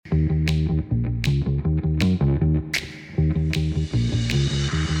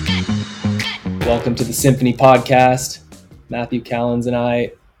Welcome to the Symphony Podcast. Matthew Callens and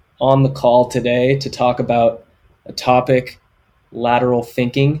I on the call today to talk about a topic, lateral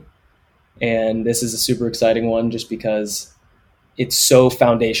thinking. And this is a super exciting one just because it's so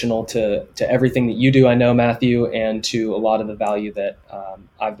foundational to everything that you do, I know, Matthew, and to a lot of the value that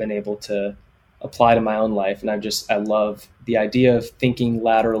I've been able to apply to my own life. And I love the idea of thinking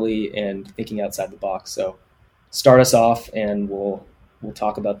laterally and thinking outside the box. So start us off and we'll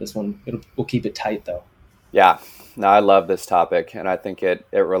talk about this one. We'll keep it tight though. Yeah, no, I love this topic, and I think it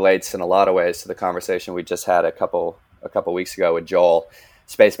relates in a lot of ways to the conversation we just had a couple weeks ago with Joel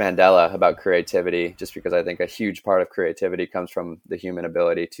Space Mandela about creativity, just because I think a huge part of creativity comes from the human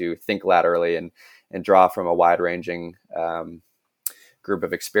ability to think laterally and draw from a wide-ranging group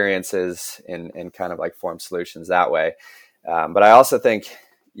of experiences and kind of like form solutions that way. But I also think,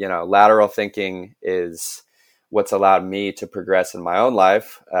 lateral thinking is what's allowed me to progress in my own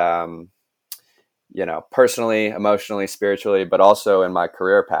life, personally, emotionally, spiritually, but also in my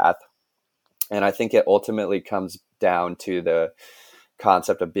career path. And I think it ultimately comes down to the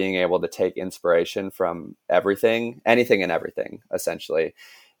concept of being able to take inspiration from anything and everything, essentially.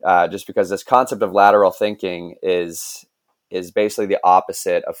 Just because this concept of lateral thinking is basically the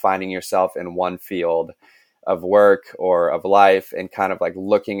opposite of finding yourself in one field of work or of life and kind of like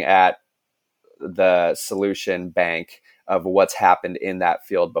looking at the solution bank of what's happened in that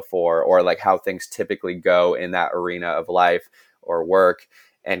field before, or like how things typically go in that arena of life or work,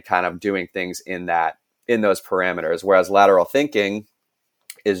 and kind of doing things in those parameters. Whereas lateral thinking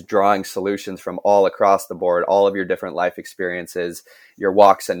is drawing solutions from all across the board, all of your different life experiences, your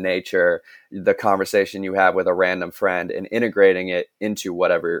walks in nature, the conversation you have with a random friend, and integrating it into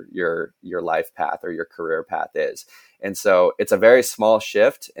whatever your life path or your career path is. And so it's a very small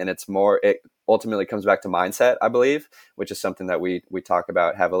shift, and it ultimately comes back to mindset, I believe, which is something that we talk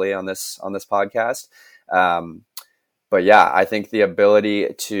about heavily on this podcast. But yeah, I think the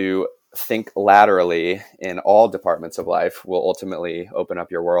ability to think laterally in all departments of life will ultimately open up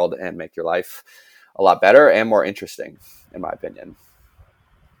your world and make your life a lot better and more interesting, in my opinion.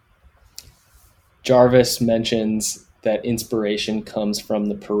 Jarvis mentions that inspiration comes from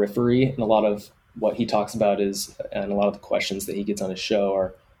the periphery, and a lot of what he talks about and a lot of the questions that he gets on his show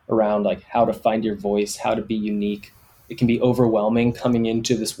are around like how to find your voice, how to be unique. It can be overwhelming coming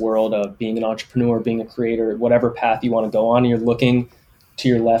into this world of being an entrepreneur, being a creator, whatever path you want to go on. And you're looking to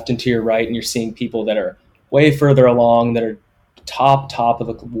your left and to your right, and you're seeing people that are way further along, that are top of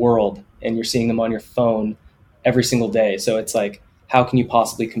the world, and you're seeing them on your phone every single day. So it's like, how can you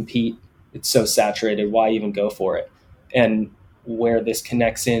possibly compete? It's so saturated. Why even go for it? And where this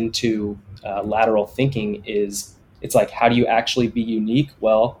connects into lateral thinking is, it's like, how do you actually be unique?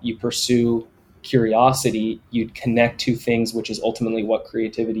 Well, you pursue curiosity, you connect to things, which is ultimately what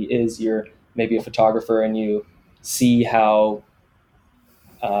creativity is. You're maybe a photographer and you see how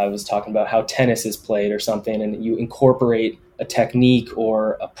I was talking about how tennis is played or something, and you incorporate a technique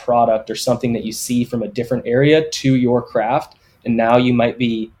or a product or something that you see from a different area to your craft. And now you might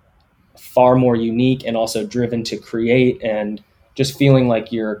be far more unique and also driven to create and just feeling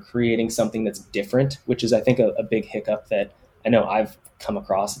like you're creating something that's different, which is, I think, a big hiccup that I know I've come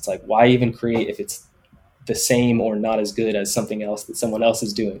across. It's like, why even create if it's the same or not as good as something else that someone else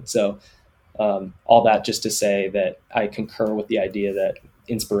is doing? So all that just to say that I concur with the idea that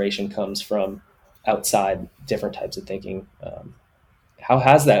inspiration comes from outside different types of thinking. How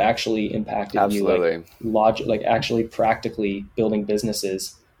has that actually impacted Absolutely. you, like actually practically building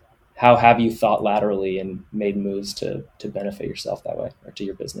businesses? How have you thought laterally and made moves to benefit yourself that way, or to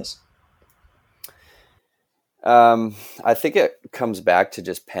your business? I think it comes back to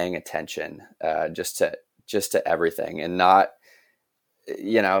just paying attention, just to everything, and not,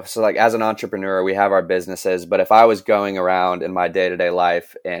 so like as an entrepreneur, we have our businesses, but if I was going around in my day-to-day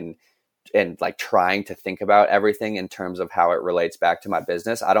life and like trying to think about everything in terms of how it relates back to my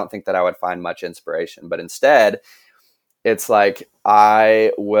business, I don't think that I would find much inspiration. But instead, it's like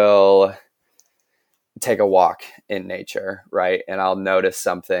I will take a walk in nature, right? And I'll notice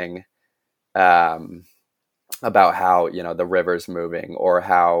something about how, the river's moving, or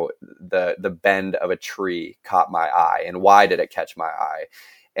how the bend of a tree caught my eye, and why did it catch my eye?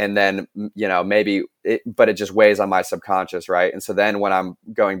 And then, but it just weighs on my subconscious, right? And so then when I'm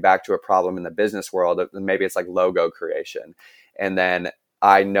going back to a problem in the business world, maybe it's like logo creation. And then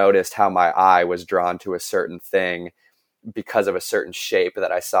I noticed how my eye was drawn to a certain thing because of a certain shape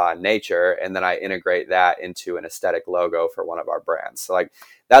that I saw in nature. And then I integrate that into an aesthetic logo for one of our brands. So like,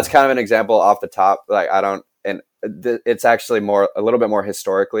 that's kind of an example off the top. Like it's actually a little bit more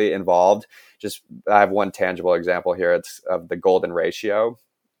historically involved. I have one tangible example here. It's of the golden ratio,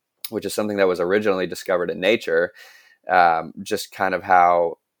 which is something that was originally discovered in nature. Just kind of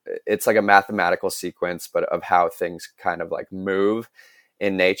how it's like a mathematical sequence, but of how things kind of like move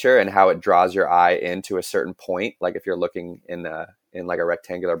in nature and how it draws your eye into a certain point. Like if you're looking in like a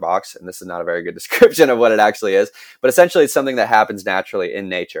rectangular box, and this is not a very good description of what it actually is, but essentially it's something that happens naturally in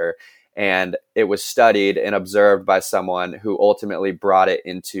nature. And it was studied and observed by someone who ultimately brought it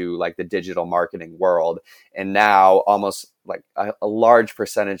into like the digital marketing world. And now almost like a large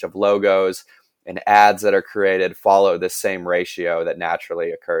percentage of logos and ads that are created follow this same ratio that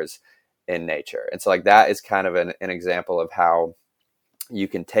naturally occurs in nature. And so like that is kind of an example of how you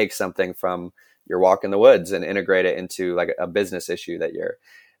can take something from your walk in the woods and integrate it into like a business issue that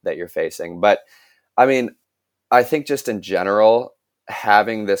you're facing. But I mean, I think just in general,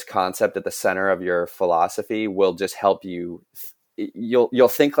 having this concept at the center of your philosophy will just help you. You'll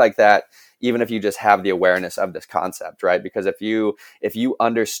think like that even if you just have the awareness of this concept, right? Because if you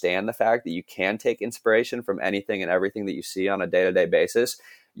understand the fact that you can take inspiration from anything and everything that you see on a day-to-day basis,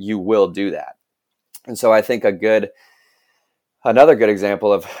 you will do that. And so I think another good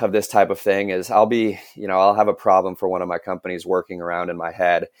example of this type of thing is I'll have a problem for one of my companies working around in my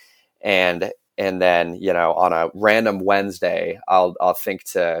head, and then, on a random Wednesday, I'll think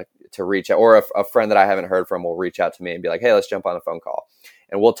to reach out, or a friend that I haven't heard from will reach out to me and be like, hey, let's jump on a phone call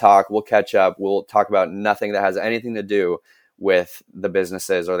and we'll talk, we'll catch up, we'll talk about nothing that has anything to do with the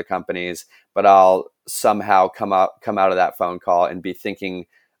businesses or the companies, but I'll somehow come out of that phone call and be thinking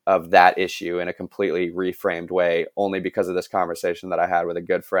of that issue in a completely reframed way, only because of this conversation that I had with a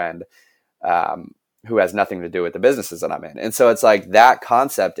good friend, who has nothing to do with the businesses that I'm in. And so it's like that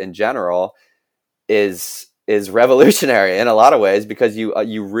concept in general is revolutionary in a lot of ways, because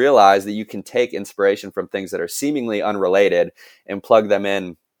you realize that you can take inspiration from things that are seemingly unrelated and plug them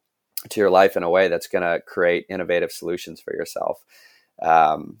in to your life in a way that's going to create innovative solutions for yourself.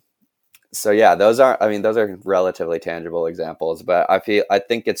 So yeah, those are relatively tangible examples, but I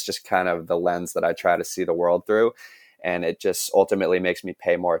think it's just kind of the lens that I try to see the world through. And it just ultimately makes me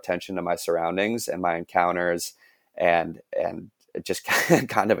pay more attention to my surroundings and my encounters and just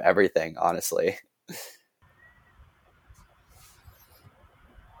kind of everything, honestly.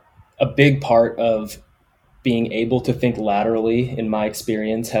 A big part of being able to think laterally, in my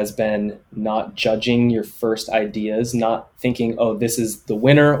experience, has been not judging your first ideas, not thinking, oh, this is the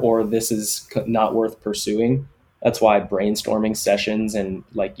winner or this is not worth pursuing. That's why brainstorming sessions and,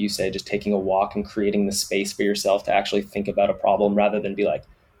 like you say, just taking a walk and creating the space for yourself to actually think about a problem rather than be like,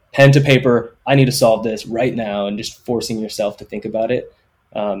 pen to paper, I need to solve this right now, and just forcing yourself to think about it,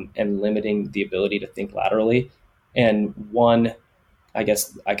 and limiting the ability to think laterally. And I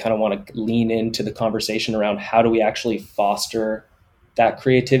guess I kind of want to lean into the conversation around how do we actually foster that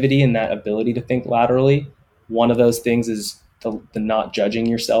creativity and that ability to think laterally. One of those things is the not judging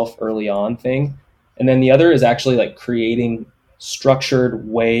yourself early on thing. And then the other is actually like creating structured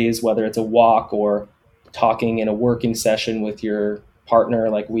ways, whether it's a walk or talking in a working session with your partner,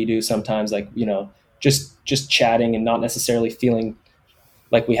 like we do sometimes, like, just chatting and not necessarily feeling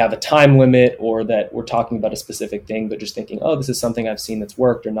like we have a time limit or that we're talking about a specific thing, but just thinking, oh, this is something I've seen that's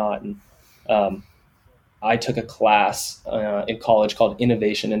worked or not. And I took a class in college called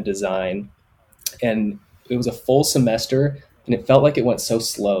Innovation and Design, and it was a full semester, and it felt like it went so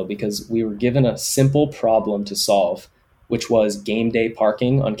slow because we were given a simple problem to solve, which was game day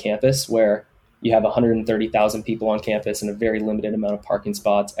parking on campus, where you have 130,000 people on campus and a very limited amount of parking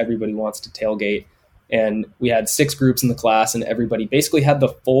spots. Everybody wants to tailgate. And we had 6 groups in the class, and everybody basically had the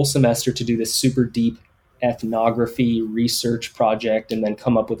full semester to do this super deep ethnography research project and then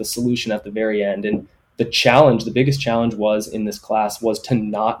come up with a solution at the very end. And the biggest challenge was in this class was to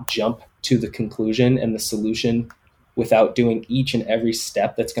not jump to the conclusion and the solution without doing each and every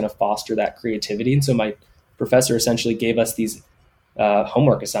step that's going to foster that creativity. And so my professor essentially gave us these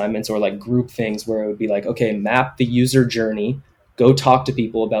homework assignments or like group things where it would be like, okay, map the user journey, go talk to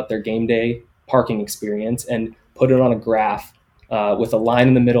people about their game day parking experience and put it on a graph with a line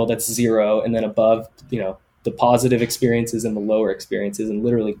in the middle that's 0, and then above, the positive experiences and the lower experiences, and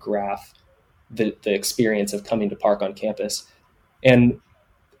literally graph the experience of coming to park on campus. And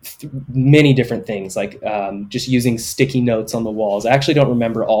many different things, like just using sticky notes on the walls. I actually don't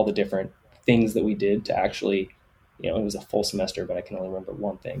remember all the different things that we did to actually, it was a full semester, but I can only remember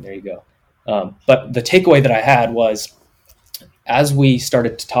one thing. There you go. But the takeaway that I had was, as we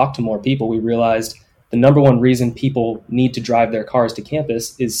started to talk to more people, we realized the number one reason people need to drive their cars to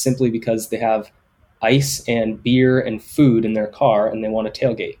campus is simply because they have ice and beer and food in their car and they want to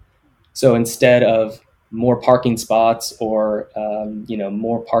tailgate. So instead of more parking spots or,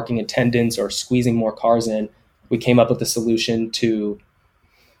 more parking attendants or squeezing more cars in, we came up with a solution to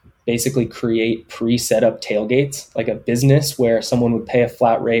basically create pre-set up tailgates, like a business where someone would pay a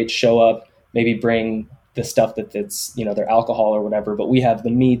flat rate, show up, maybe bring the stuff that's, their alcohol or whatever, but we have the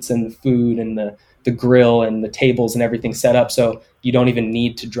meats and the food and the grill and the tables and everything set up, so you don't even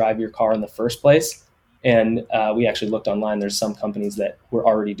need to drive your car in the first place. And we actually looked online. There's some companies that were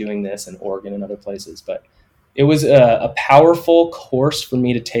already doing this in Oregon and other places, but it was a powerful course for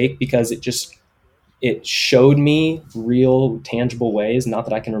me to take because it showed me real tangible ways, not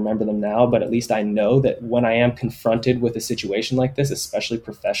that I can remember them now, but at least I know that when I am confronted with a situation like this, especially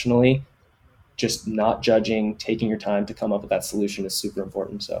professionally, just not judging, taking your time to come up with that solution is super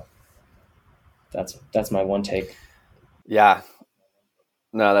important. So that's my one take. Yeah,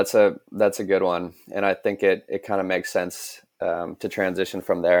 no, that's a good one. And I think it kind of makes sense to transition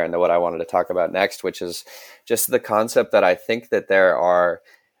from there into what I wanted to talk about next, which is just the concept that I think that there are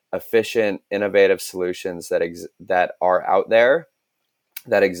efficient, innovative solutions that are out there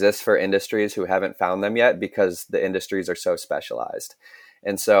that exist for industries who haven't found them yet because the industries are so specialized.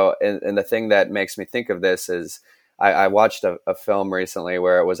 And so, and the thing that makes me think of this is I watched a film recently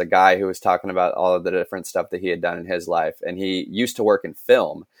where it was a guy who was talking about all of the different stuff that he had done in his life. And he used to work in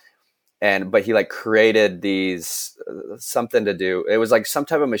film, but he like created these something to do. It was like some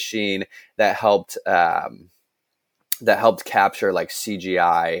type of machine that helped capture like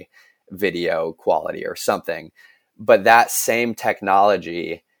CGI video quality or something. But that same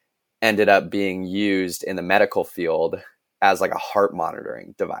technology ended up being used in the medical field as like a heart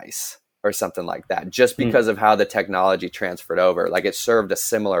monitoring device or something like that, just because of how the technology transferred over. Like it served a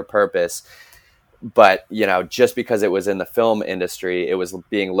similar purpose, but just because it was in the film industry, it was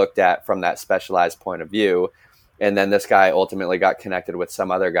being looked at from that specialized point of view. And then this guy ultimately got connected with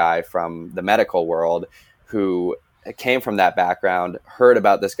some other guy from the medical world who came from that background, heard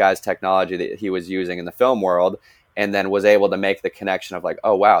about this guy's technology that he was using in the film world, and then was able to make the connection of like,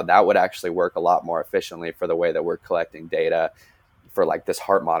 oh, wow, that would actually work a lot more efficiently for the way that we're collecting data for like this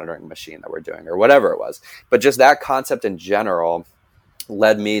heart monitoring machine that we're doing or whatever it was. But just that concept in general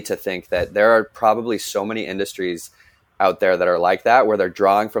led me to think that there are probably so many industries out there that are like that, where they're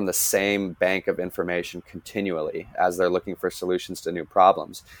drawing from the same bank of information continually as they're looking for solutions to new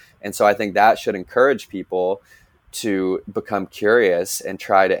problems. And so I think that should encourage people to become curious and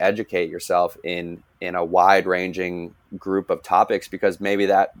try to educate yourself in a wide ranging group of topics, because maybe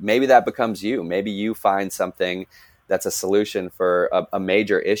that becomes you. Maybe you find something that's a solution for a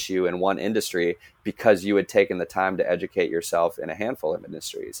major issue in one industry because you had taken the time to educate yourself in a handful of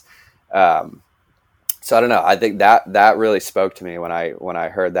industries. So I don't know. I think that really spoke to me when I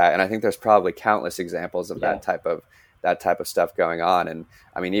heard that, and I think there's probably countless examples of that type of stuff going on. And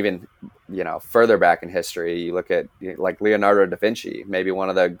I mean, even further back in history, you look at like Leonardo da Vinci, maybe one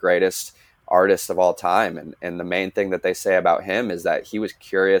of the greatest artists of all time, and the main thing that they say about him is that he was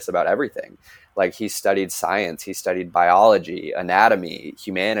curious about everything. Like he studied science, he studied biology, anatomy,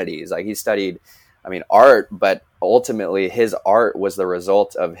 humanities. Like he studied, art, but ultimately his art was the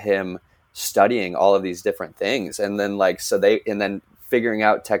result of him studying all of these different things. And then figuring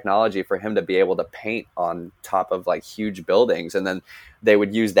out technology for him to be able to paint on top of like huge buildings. And then they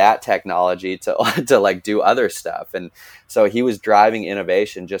would use that technology to like do other stuff. And so he was driving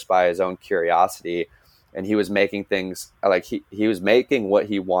innovation just by his own curiosity. And he was making things like he was making what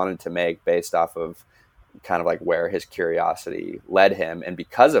he wanted to make based off of kind of like where his curiosity led him. And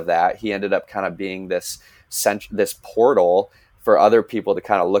because of that, he ended up kind of being this portal for other people to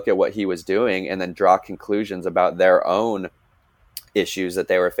kind of look at what he was doing and then draw conclusions about their own issues that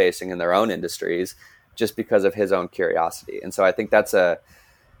they were facing in their own industries just because of his own curiosity. And so I think that's a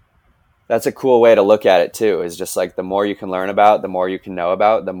cool way to look at it too, is just like the more you can learn about, the more you can know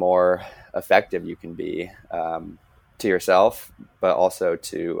about, the more effective you can be to yourself, but also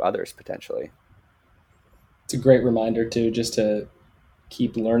to others potentially. It's a great reminder too, just to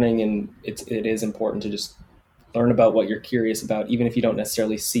keep learning. And it is important to just learn about what you're curious about, even if you don't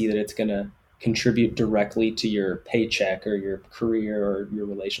necessarily see that it's going to contribute directly to your paycheck or your career or your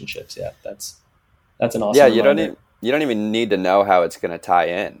relationships. Yeah, that's an awesome reminder. You don't even need to know how it's going to tie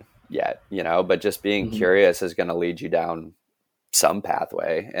in yet, but just being curious is going to lead you down some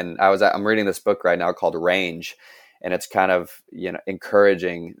pathway. And I'm reading this book right now called Range, and it's kind of,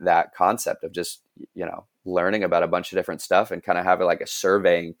 encouraging that concept of just, learning about a bunch of different stuff and kind of having like a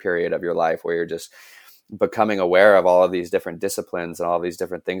surveying period of your life where you're just becoming aware of all of these different disciplines and all these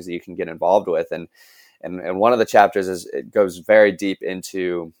different things that you can get involved with. And one of the chapters it goes very deep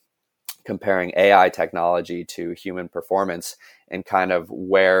into comparing AI technology to human performance and kind of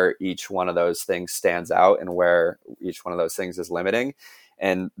where each one of those things stands out and where each one of those things is limiting.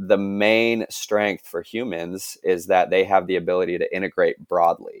 And the main strength for humans is that they have the ability to integrate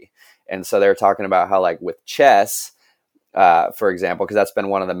broadly. And so they're talking about how, like with chess, for example, because that's been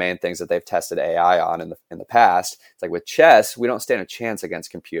one of the main things that they've tested AI on in the past. It's like with chess, we don't stand a chance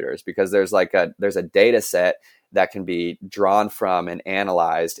against computers because there's a data set that can be drawn from and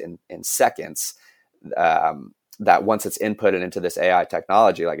analyzed in seconds. That once it's inputted into this AI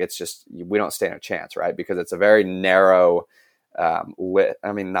technology, like it's just, we don't stand a chance, right? Because it's a very narrow,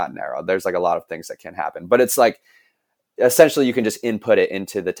 not narrow. There's like a lot of things that can happen, but it's like, essentially you can just input it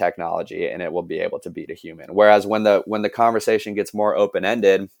into the technology and it will be able to beat a human. Whereas when the conversation gets more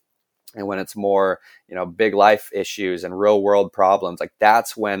open-ended and when it's more, big life issues and real world problems, like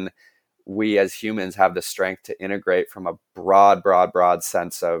that's when we as humans have the strength to integrate from a broad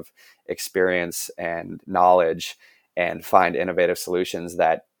sense of experience and knowledge and find innovative solutions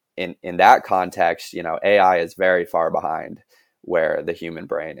that in that context, AI is very far behind where the human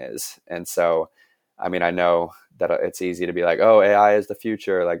brain is. And so, I know that it's easy to be like, oh, AI is the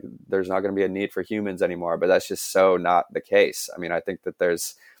future. Like there's not going to be a need for humans anymore, but that's just so not the case. I think that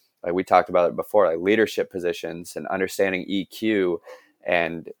there's, like we talked about it before, like leadership positions and understanding EQ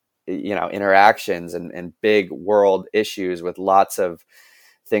and, interactions and big world issues with lots of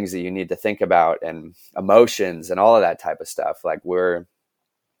things that you need to think about and emotions and all of that type of stuff. Like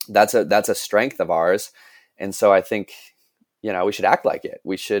that's a strength of ours. And so I think, we should act like it.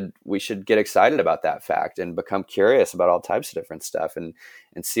 We should get excited about that fact and become curious about all types of different stuff and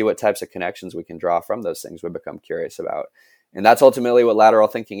see what types of connections we can draw from those things we become curious about. And that's ultimately what lateral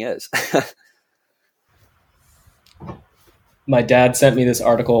thinking is. My dad sent me this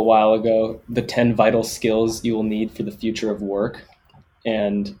article a while ago, the 10 vital skills you will need for the future of work.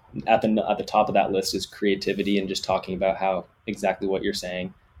 And at the top of that list is creativity, and just talking about how exactly what you're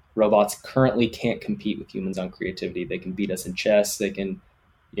saying. Robots currently can't compete with humans on creativity. They can beat us in chess. They can,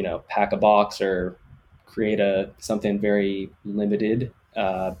 pack a box or create something very limited,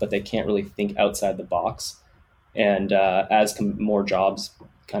 but they can't really think outside the box. And as more jobs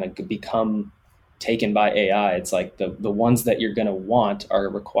kind of become taken by AI, it's like the ones that you're going to want are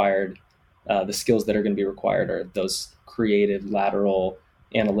required. The skills that are going to be required are those creative, lateral,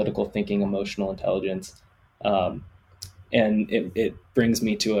 analytical thinking, emotional intelligence. And it brings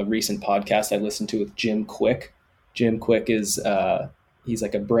me to a recent podcast I listened to with Jim Quick. Jim Quick is he's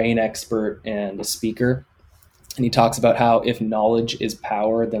like a brain expert and a speaker. And he talks about how if knowledge is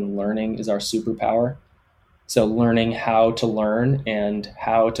power, then learning is our superpower. So learning how to learn and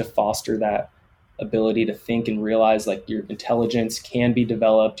how to foster that ability to think and realize like your intelligence can be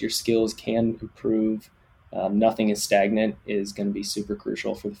developed, your skills can improve, nothing is stagnant, is going to be super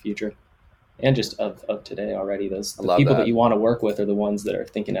crucial for the future. And just of today already, the people that you want to work with are the ones that are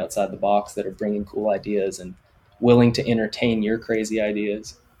thinking outside the box, that are bringing cool ideas and willing to entertain your crazy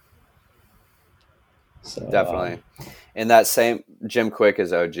ideas. So definitely. In that same, Jim Quick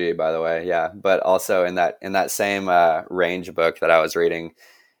is OG, by the way. Yeah. But also in that same range book that I was reading,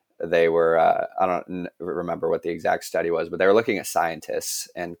 they were, I don't remember what the exact study was, but they were looking at scientists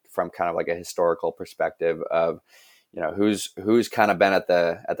and from kind of like a historical perspective of, who's kind of been at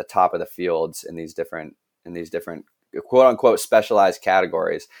the top of the fields in these different quote unquote specialized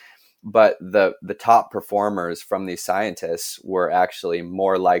categories. But the top performers from these scientists were actually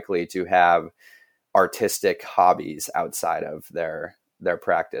more likely to have artistic hobbies outside of their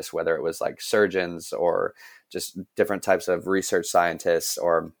practice, whether it was like surgeons or just different types of research scientists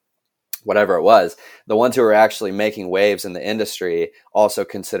or whatever it was. The ones who were actually making waves in the industry also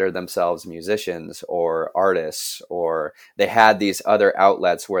considered themselves musicians or artists, or they had these other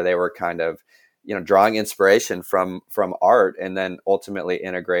outlets where they were kind of, drawing inspiration from art and then ultimately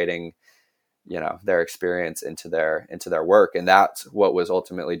integrating, their experience into their work. And that's what was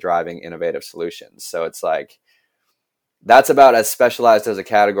ultimately driving innovative solutions. So it's like, that's about as specialized as a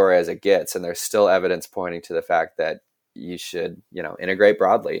category as it gets. And there's still evidence pointing to the fact that you should, integrate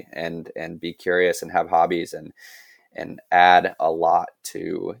broadly and be curious and have hobbies and add a lot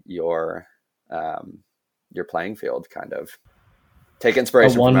to your playing field, kind of take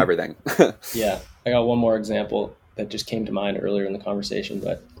inspiration from everything. Yeah. I got one more example that just came to mind earlier in the conversation,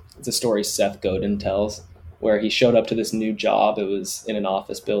 but it's a story Seth Godin tells where he showed up to this new job. It was in an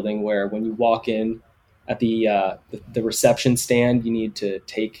office building where when you walk in at the reception stand, you need to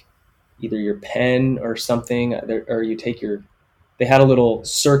take either your pen or something, or you take they had a little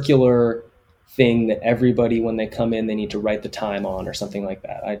circular thing that everybody, when they come in, they need to write the time on or something like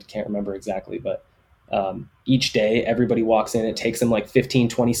that. I can't remember exactly, but each day everybody walks in, it takes them like 15,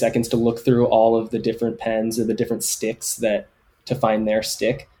 20 seconds to look through all of the different pens or the different sticks to find their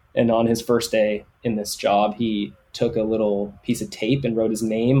stick. And on his first day in this job, he took a little piece of tape and wrote his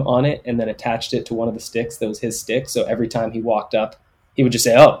name on it and then attached it to one of the sticks that was his stick. So every time he walked up, he would just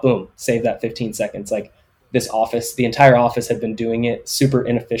say, oh, boom, save that 15 seconds. Like this office, the entire office had been doing it super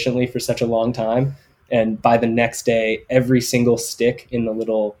inefficiently for such a long time. And by the next day, every single stick in the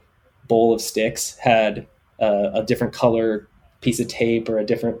little bowl of sticks had a different color piece of tape or a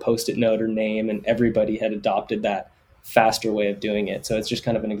different Post-it note or name, and everybody had adopted that faster way of doing it. So it's just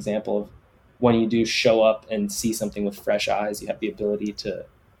kind of an example of when you do show up and see something with fresh eyes, you have the ability to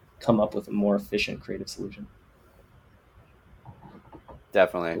come up with a more efficient creative solution.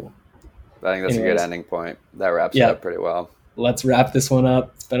 Definitely. Cool. I think that's a good ending point. That wraps it up pretty well. Let's wrap this one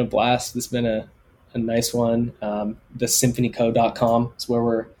up. It's been a blast. It's been a nice one. TheSymphonyCo.com is where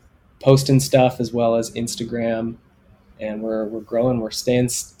we're posting stuff, as well as Instagram. And we're growing. We're staying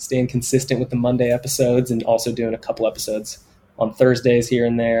consistent with the Monday episodes, and also doing a couple episodes on Thursdays here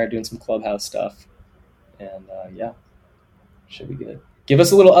and there, doing some Clubhouse stuff. And should be good. Give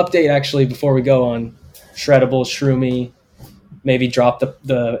us a little update, actually, before we go on Shreddables, Shroomy. Maybe drop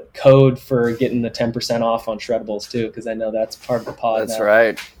the code for getting the 10% off on Shreddables too, because I know that's part of the pod. That's now.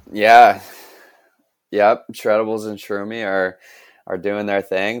 Right. Yeah. Yep. Shreddables and Shroomy are doing their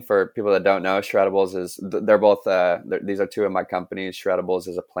thing. For people that don't know, Shreddables is, they're both, these are two of my companies. Shreddables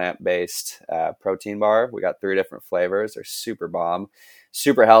is a plant-based protein bar. We got 3 different flavors. They're super bomb,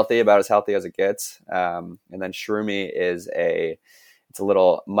 super healthy, about as healthy as it gets. And then Shroomy is it's a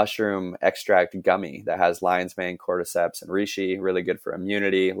little mushroom extract gummy that has lion's mane, cordyceps, and reishi, really good for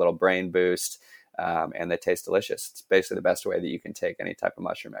immunity, a little brain boost. And they taste delicious. It's basically the best way that you can take any type of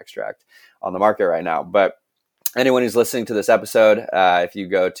mushroom extract on the market right now. But anyone who's listening to this episode, if you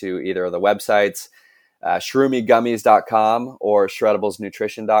go to either of the websites, shroomygummies.com or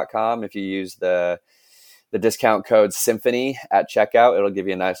shreddablesnutrition.com, if you use the discount code SYMPHONY at checkout, it'll give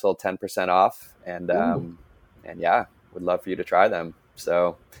you a nice little 10% off. And would love for you to try them.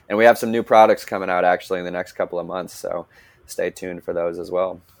 So, and we have some new products coming out actually in the next couple of months. So stay tuned for those as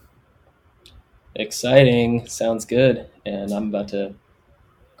well. Exciting. Sounds good. And I'm about to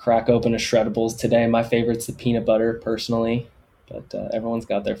crack open a Shreddables today. My favorite's the peanut butter personally, but everyone's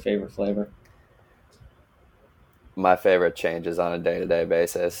got their favorite flavor. My favorite changes on a day-to-day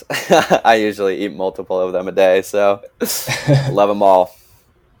basis. I usually eat multiple of them a day, so love them all.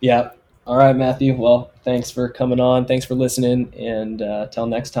 Yeah. All right, Matthew. Well, thanks for coming on. Thanks for listening. And till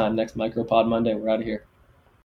next time, next Micropod Monday, we're out of here.